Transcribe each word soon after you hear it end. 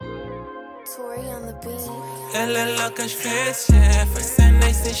Ela é louca às vezes, yeah. Faz cena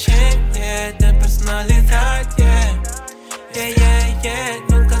e sem shame, yeah. Tem personalidade, yeah. Yeah, yeah, yeah.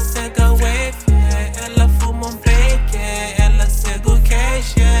 Nunca segue a wave, yeah. Ela fuma um break, yeah. Ela segue o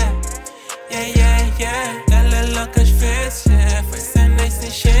cash, yeah. Yeah, yeah, yeah. Ela é louca às vezes, yeah. Faz cena e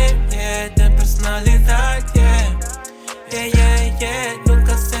sem shame, yeah. Tem personalidade, yeah. Yeah, yeah, yeah.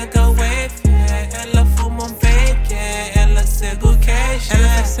 Nunca segue a wave, yeah. Ela fuma um break, yeah. Ela segue o cash, yeah. Ela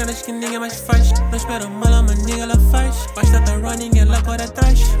faz cenas que ninguém mais faz. Não espera mal, mas ninguém ela faz. Basta tá running, ela corre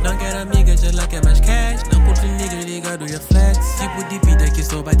atrás. Não quer amigas, ela quer mais cash. Não curte niggas ligado e flex. Tipo de vida que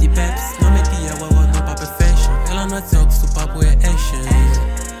só bate peps. Não metia o no papo é fashion. Ela não é sexo, o papo é action.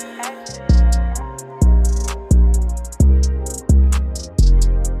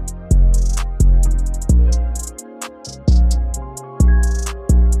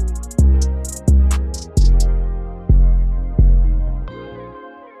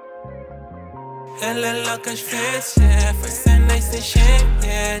 Ela é louca às vezes, yeah. Faz cena e sem shame,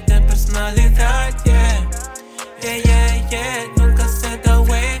 yeah. Tem personalidade, yeah. Yeah, yeah, yeah. Nunca segue a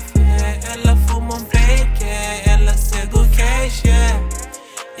wave, yeah. Ela fuma um break, yeah. Ela segue o cash, yeah.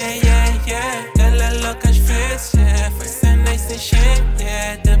 Yeah, yeah, yeah. Ela é louca às vezes, yeah. Faz cena e sem shame,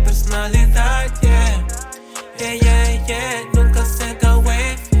 yeah. Tem personalidade, yeah. Yeah, yeah.